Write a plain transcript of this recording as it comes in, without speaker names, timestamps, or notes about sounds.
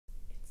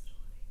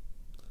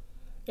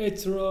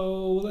It's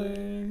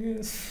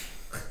rolling.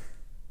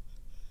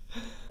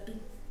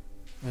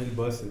 I'll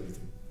bust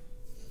everything.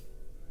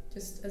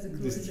 Just as a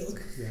cruel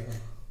joke. Yeah.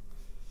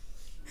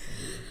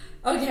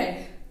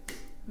 Okay.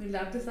 We'll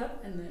wrap this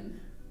up and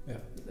then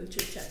we'll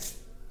chit chat.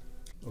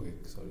 Okay,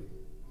 sorry.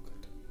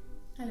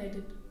 I let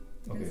it.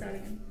 You can start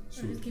again.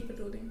 I'll just keep it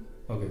rolling.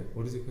 Okay,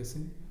 what is your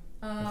question?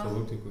 I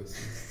forgot your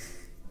question.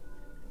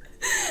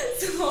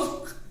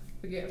 So,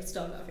 okay, I have to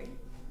stop laughing.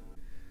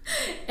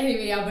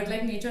 Anyway, yeah, but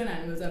like nature and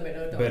animals are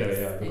better topics. Better,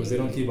 yeah, because they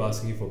don't keep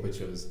asking you for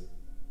pictures.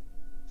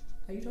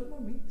 Are you talking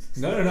about me?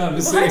 No, I'm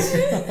just saying.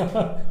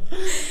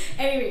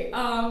 Anyway,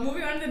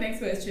 moving on to the next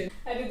question.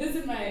 I did this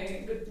in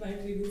my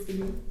previous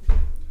video.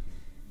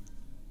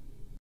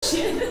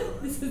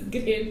 This is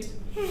great.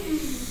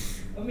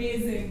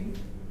 Amazing.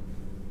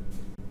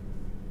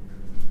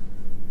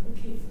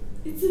 Okay,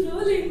 it's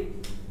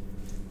rolling.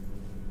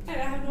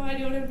 And I have no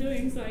idea what I'm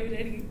doing, so are you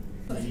ready?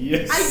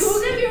 Yes. I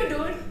googled you,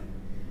 dude.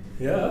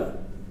 Yeah.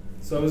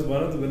 So I was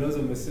one of the winners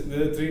of Miss.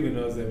 There are 3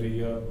 winners every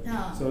year.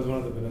 Yeah. So I was one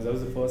of the winners. I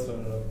was the first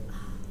runner-up.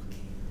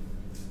 Okay.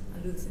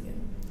 I'll do this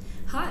again.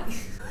 Hi.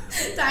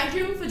 Thank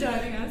you for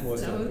joining us.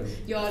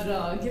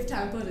 Your gift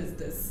hamper is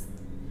this.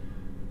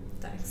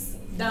 Thanks.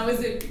 That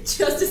was it.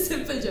 Just a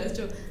simple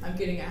gesture. I'm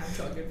kidding. I have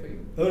chocolate for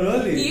you. Oh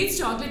really? He eats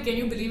chocolate. Can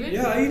you believe it?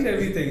 Yeah, I eat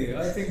everything.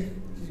 I think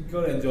you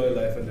gotta enjoy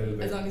life a little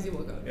bit. As long as you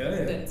work out. Yeah.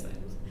 Then it's fine.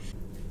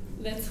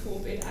 Let's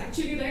hope it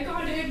actually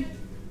recorded.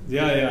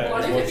 Yeah.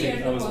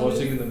 I was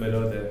watching in the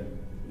mirror there.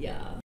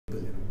 Yeah.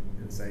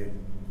 Inside.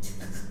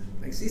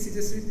 Like see,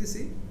 just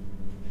see.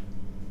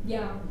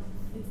 Yeah,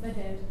 it's the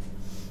head.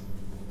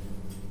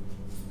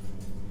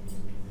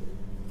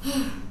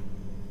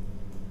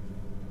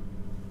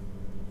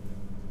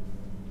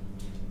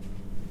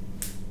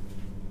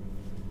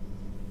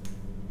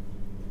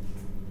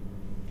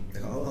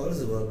 How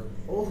does it work?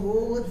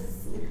 Oh,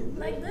 it's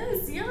Like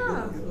this,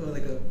 yeah.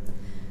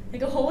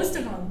 like a host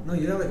and all. No,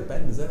 you have like a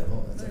pen, is that?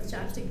 Oh, No, it's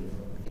chapstick.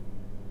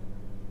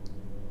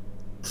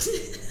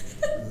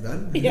 It's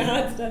done?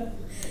 Yeah, it's done.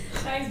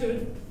 Thanks,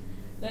 dude.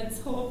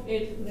 Let's hope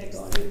it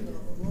recorded.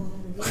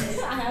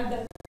 I have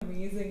that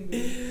amazing.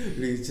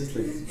 It's just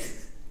like.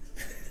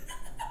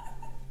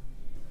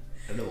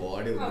 I don't know what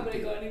audio. I'm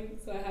recording,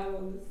 so I have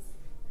all this.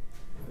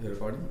 You're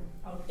recording?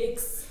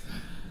 Outtakes.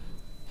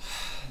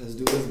 Let's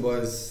do this,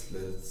 boys.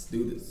 Let's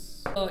do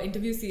this.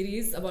 Interview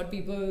series about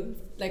people,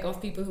 like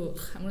of people who.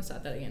 I'm gonna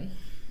start that again.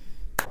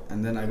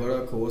 And then I got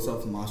a course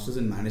of Masters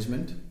in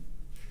Management.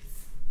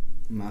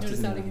 Masters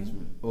in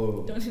Management.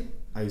 Oh. Don't.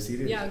 Are you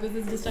serious? Yeah, because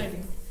it's just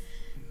starting.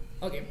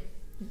 Okay.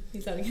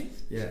 You start again?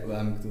 Yeah, well,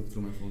 I'm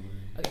through my phone.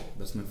 Okay.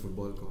 That's my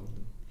football call.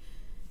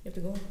 You have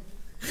to go.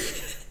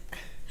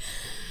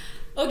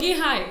 Okay,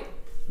 hi.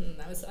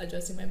 I was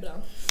adjusting my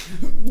brow.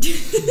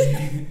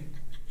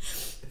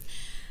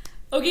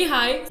 Okay,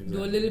 hi.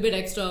 Do a little bit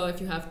extra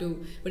if you have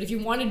to, but if you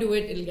want to do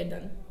it, it'll get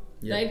done.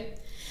 Yeah. Right?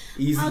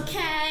 Easy.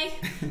 Okay.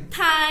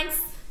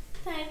 Thanks.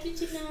 Thank you,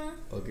 China.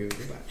 Okay,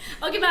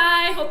 bye. Okay,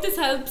 bye. Hope this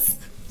helps.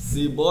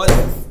 See you, boys.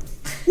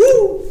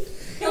 Woo!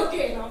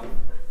 Okay, now.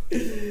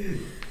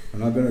 I'm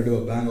not gonna do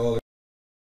a bang all.